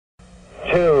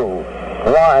2, 1,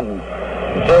 0.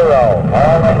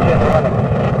 All engine running.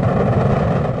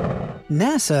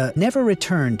 NASA never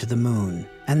returned to the moon,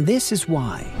 and this is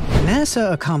why.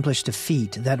 NASA accomplished a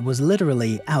feat that was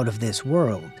literally out of this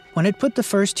world when it put the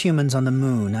first humans on the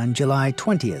moon on July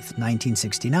 20th,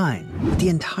 1969, with the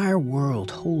entire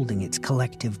world holding its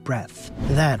collective breath.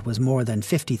 That was more than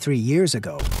 53 years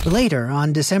ago. Later,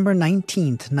 on December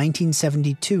 19th,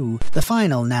 1972, the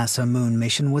final NASA moon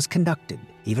mission was conducted.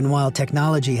 Even while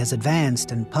technology has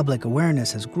advanced and public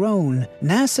awareness has grown,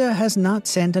 NASA has not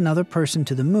sent another person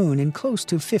to the moon in close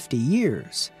to 50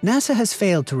 years. NASA has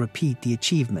failed to repeat the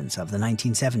achievements of the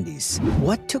 1970s.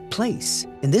 What took place?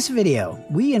 In this video,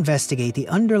 we investigate the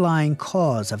underlying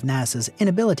cause of NASA's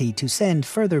inability to send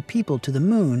further people to the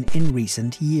moon in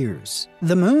recent years.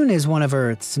 The moon is one of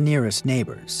Earth's nearest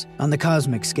neighbors. On the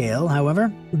cosmic scale,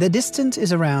 however, the distance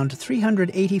is around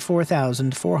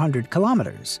 384,400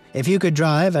 kilometers. If you could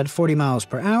drive at 40 miles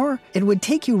per hour, it would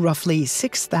take you roughly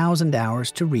 6,000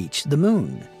 hours to reach the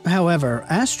moon. However,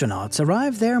 astronauts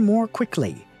arrive there more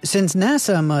quickly. Since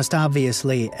NASA must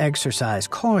obviously exercise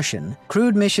caution,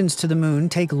 crewed missions to the moon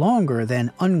take longer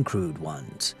than uncrewed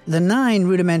ones. The 9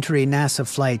 rudimentary NASA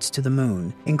flights to the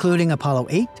moon, including Apollo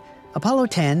 8, Apollo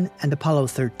 10, and Apollo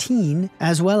 13,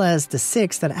 as well as the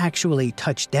 6 that actually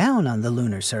touched down on the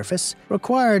lunar surface,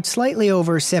 required slightly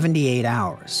over 78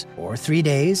 hours, or 3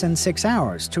 days and 6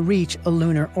 hours, to reach a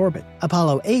lunar orbit.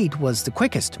 Apollo 8 was the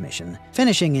quickest mission,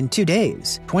 finishing in 2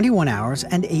 days, 21 hours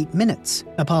and 8 minutes.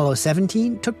 Apollo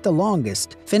 17 took the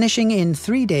longest, finishing in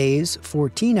 3 days,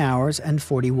 14 hours and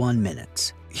 41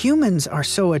 minutes. Humans are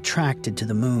so attracted to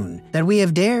the moon that we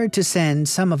have dared to send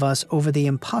some of us over the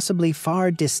impossibly far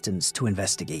distance to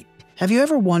investigate. Have you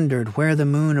ever wondered where the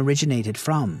moon originated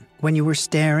from when you were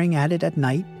staring at it at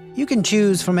night? You can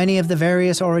choose from any of the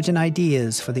various origin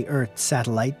ideas for the Earth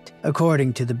satellite.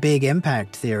 According to the Big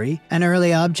Impact theory, an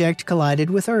early object collided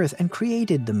with Earth and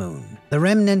created the moon. The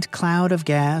remnant cloud of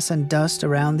gas and dust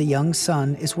around the young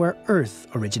sun is where Earth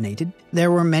originated. There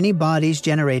were many bodies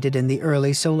generated in the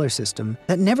early solar system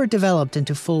that never developed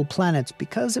into full planets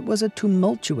because it was a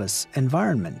tumultuous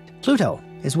environment. Pluto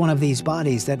is one of these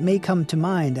bodies that may come to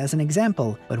mind as an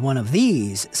example, but one of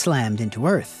these slammed into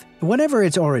Earth. Whatever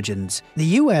its origins, the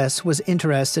U.S. was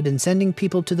interested in sending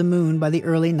people to the moon by the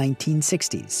early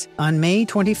 1960s. On May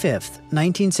 25,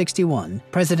 1961,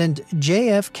 President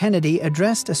J.F. Kennedy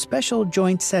addressed a special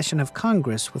joint session of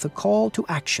Congress with a call to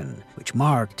action, which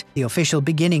marked the official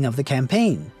beginning of the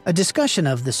campaign. A discussion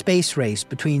of the space race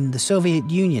between the Soviet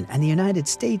Union and the United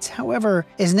States, however,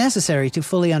 is necessary to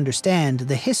fully understand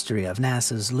the history of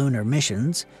NASA's lunar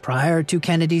missions. Prior to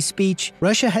Kennedy's speech,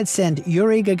 Russia had sent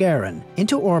Yuri Gagarin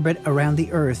into orbit around the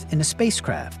Earth in a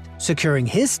spacecraft, securing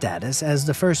his status as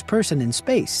the first person in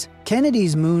space.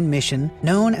 Kennedy's moon mission,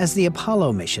 known as the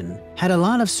Apollo mission, had a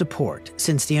lot of support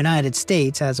since the United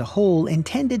States as a whole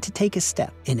intended to take a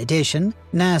step. In addition,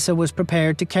 NASA was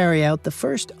prepared to carry out the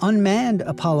first unmanned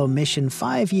Apollo mission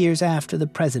 5 years after the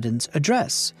president's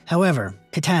address. However,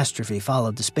 catastrophe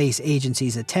followed the space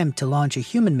agency's attempt to launch a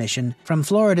human mission from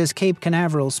Florida's Cape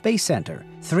Canaveral Space Center.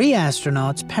 3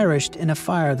 astronauts perished in a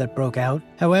fire that broke out.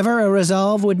 However, a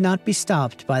resolve would not be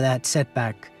stopped by that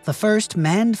setback. The first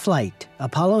manned flight,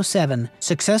 Apollo 7,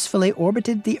 successfully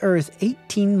orbited the Earth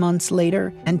 18 months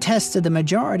later and tested the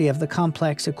majority of the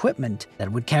complex equipment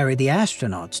that would carry the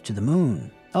astronauts to the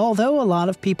moon. Although a lot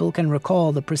of people can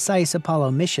recall the precise Apollo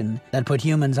mission that put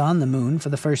humans on the moon for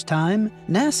the first time,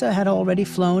 NASA had already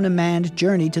flown a manned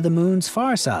journey to the moon's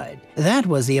far side. That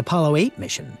was the Apollo 8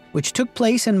 mission, which took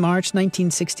place in March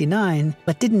 1969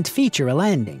 but didn't feature a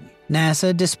landing.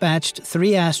 NASA dispatched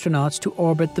 3 astronauts to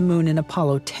orbit the moon in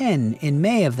Apollo 10 in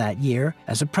May of that year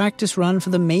as a practice run for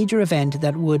the major event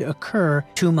that would occur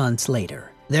 2 months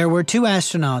later. There were 2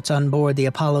 astronauts on board the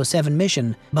Apollo 7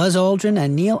 mission, Buzz Aldrin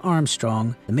and Neil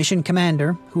Armstrong, the mission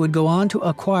commander, who would go on to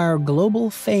acquire global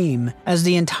fame as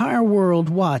the entire world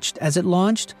watched as it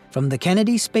launched from the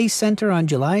Kennedy Space Center on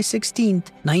July 16,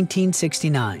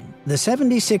 1969. The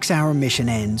 76-hour mission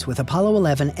ends with Apollo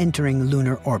 11 entering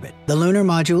lunar orbit. The lunar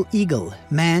module Eagle,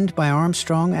 manned by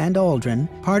Armstrong and Aldrin,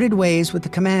 parted ways with the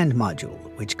command module,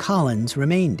 which Collins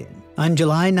remained in. On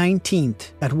July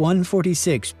 19th, at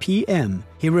 1:46 p.m.,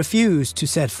 he refused to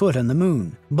set foot on the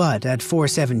moon. But at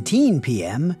 4:17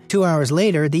 p.m., 2 hours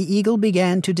later, the Eagle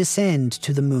began to descend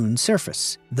to the moon's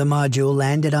surface. The module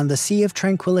landed on the Sea of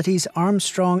Tranquility's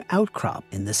Armstrong Outcrop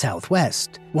in the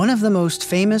southwest. One of the most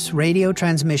famous radio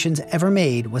transmissions ever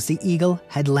made was the Eagle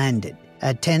had landed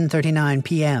at 10:39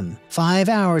 p.m., 5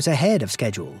 hours ahead of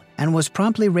schedule, and was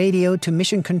promptly radioed to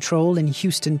Mission Control in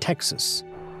Houston, Texas.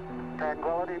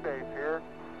 Tranquility Base here.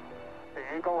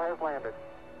 The Eagle has landed.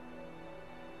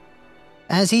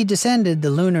 As he descended the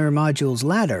lunar module's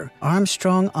ladder,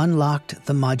 Armstrong unlocked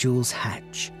the module's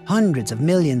hatch. Hundreds of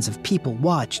millions of people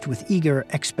watched with eager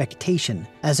expectation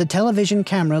as a television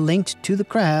camera linked to the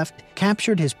craft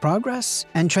captured his progress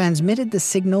and transmitted the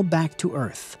signal back to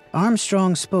Earth.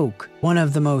 Armstrong spoke one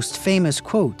of the most famous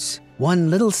quotes, "One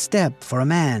little step for a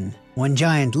man, one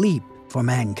giant leap for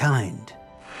mankind."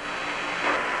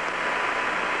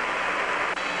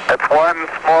 It's one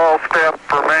small step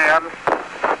for man,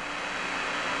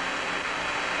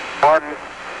 one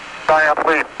giant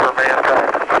leap for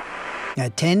mankind.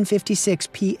 At 10:56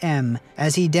 p.m.,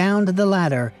 as he downed the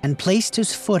ladder and placed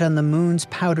his foot on the moon's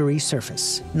powdery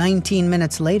surface. 19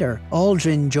 minutes later,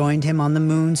 Aldrin joined him on the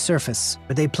moon's surface,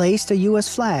 where they placed a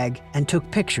U.S. flag and took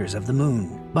pictures of the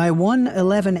moon. By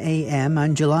 1:11 a.m.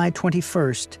 on July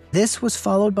 21st, this was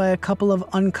followed by a couple of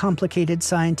uncomplicated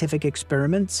scientific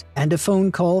experiments and a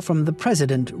phone call from the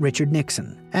President, Richard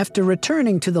Nixon. After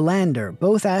returning to the lander,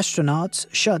 both astronauts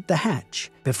shut the hatch.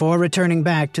 Before returning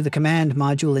back to the command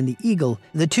module in the Eagle,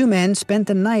 the two men spent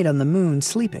the night on the moon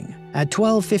sleeping. At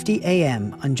 12:50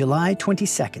 a.m. on July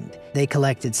 22nd, they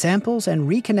collected samples and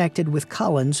reconnected with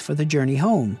Collins for the journey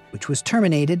home, which was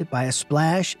terminated by a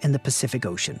splash in the Pacific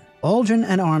Ocean. Aldrin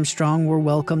and Armstrong were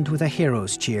welcomed with a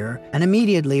hero's cheer and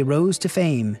immediately rose to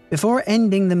fame. Before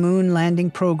ending the moon landing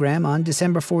program on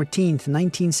December 14,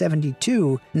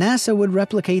 1972, NASA would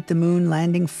replicate the moon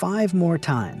landing 5 more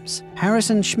times.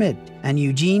 Harrison Schmitt and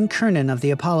Eugene Cernan of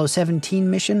the Apollo 17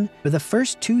 mission were the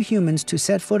first 2 humans to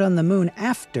set foot on the moon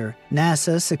after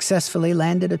NASA successfully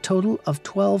landed a total of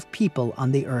 12 people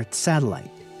on the Earth satellite.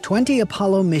 20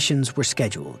 Apollo missions were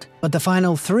scheduled, but the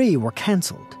final 3 were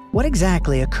canceled. What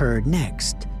exactly occurred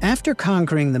next? After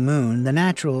conquering the moon, the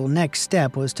natural next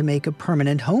step was to make a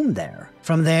permanent home there.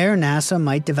 From there, NASA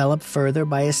might develop further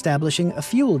by establishing a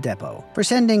fuel depot for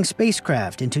sending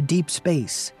spacecraft into deep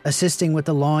space, assisting with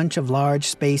the launch of large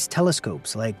space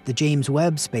telescopes like the James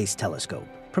Webb Space Telescope,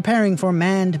 preparing for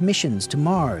manned missions to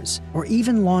Mars, or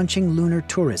even launching lunar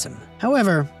tourism.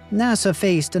 However, NASA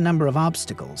faced a number of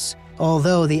obstacles.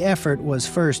 Although the effort was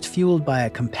first fueled by a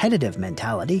competitive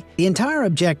mentality, the entire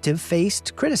objective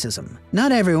faced criticism.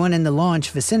 Not everyone in the launch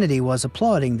vicinity was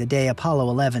applauding the day Apollo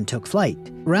 11 took flight.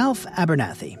 Ralph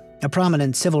Abernathy, a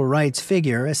prominent civil rights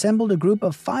figure, assembled a group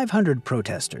of 500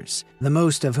 protesters, the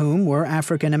most of whom were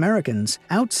African Americans,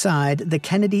 outside the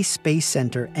Kennedy Space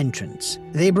Center entrance.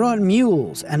 They brought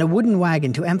mules and a wooden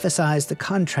wagon to emphasize the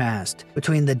contrast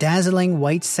between the dazzling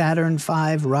white Saturn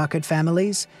V rocket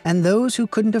families and those who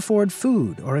couldn't afford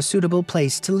food or a suitable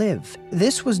place to live.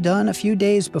 This was done a few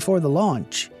days before the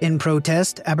launch. In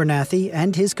protest, Abernathy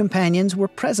and his companions were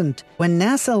present when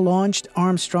NASA launched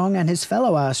Armstrong and his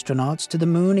fellow astronauts to the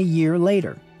moon a year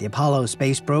later. The Apollo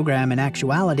space program, in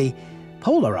actuality,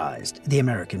 polarized the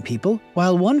American people.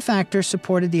 While one factor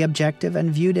supported the objective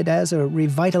and viewed it as a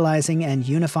revitalizing and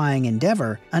unifying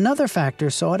endeavor, another factor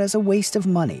saw it as a waste of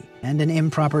money and an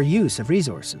improper use of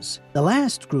resources. The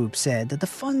last group said that the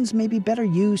funds may be better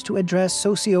used to address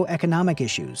socio-economic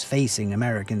issues facing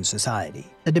American society.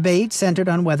 The debate centered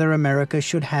on whether America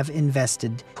should have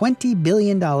invested $20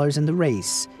 billion in the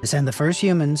race to send the first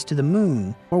humans to the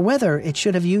moon, or whether it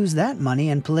should have used that money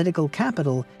and political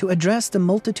capital to address the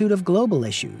multitude of global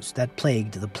issues that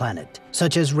plagued the planet,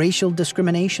 such as racial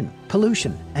discrimination,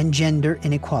 pollution, and gender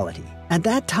inequality. At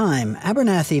that time,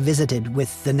 Abernathy visited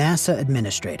with the NASA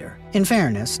administrator. In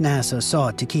fairness, NASA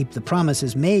sought to keep the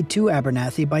promises made to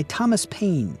Abernathy by Thomas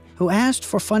Paine, who asked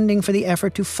for funding for the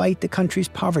effort to fight the country's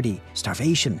poverty,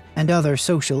 starvation, and other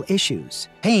social issues.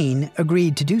 Paine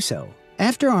agreed to do so.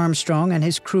 After Armstrong and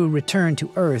his crew returned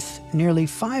to Earth, nearly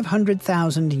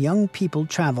 500,000 young people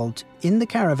traveled in the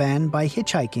caravan by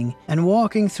hitchhiking and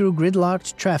walking through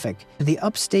gridlocked traffic to the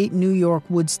upstate New York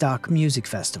Woodstock Music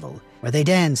Festival, where they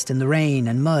danced in the rain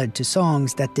and mud to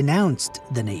songs that denounced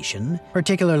the nation,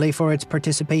 particularly for its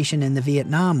participation in the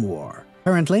Vietnam War.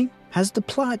 Currently, has the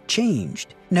plot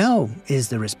changed? No, is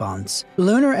the response.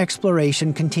 Lunar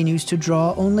exploration continues to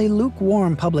draw only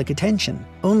lukewarm public attention.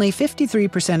 Only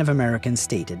 53% of Americans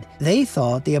stated they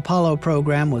thought the Apollo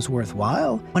program was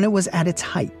worthwhile when it was at its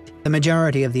height. The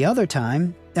majority of the other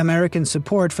time, American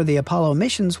support for the Apollo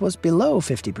missions was below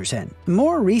 50%.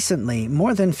 More recently,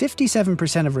 more than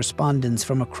 57% of respondents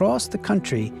from across the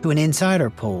country to an insider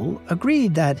poll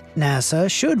agreed that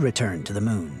NASA should return to the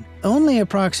moon. only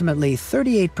approximately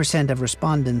 38% of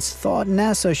respondents thought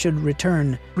NASA should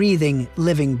return breathing,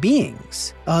 living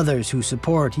beings. Others who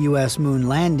support U.S. moon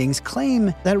landings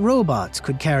claim that robots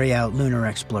could carry out lunar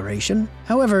exploration.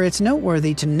 However, it's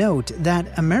noteworthy to note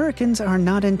that Americans are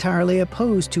not entirely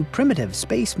opposed to primitive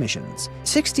space missions.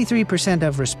 63%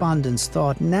 of respondents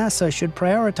thought NASA should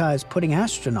prioritize putting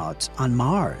astronauts on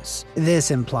Mars.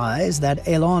 This implies that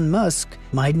Elon Musk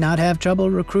might not have trouble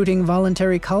recruiting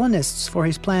voluntary colonists for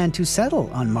his plan to settle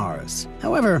on Mars.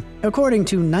 However, according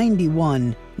to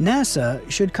 91, NASA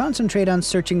should concentrate on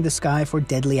searching the sky for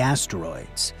deadly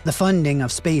asteroids. The funding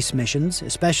of space missions,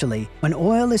 especially when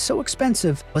oil is so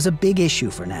expensive, was a big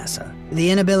issue for NASA. The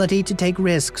inability to take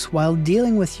risks while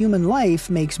dealing with human life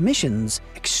makes missions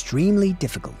extremely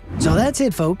difficult. So that's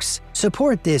it, folks.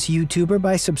 Support this YouTuber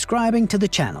by subscribing to the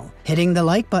channel, hitting the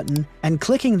like button, and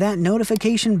clicking that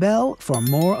notification bell for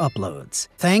more uploads.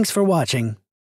 Thanks for watching.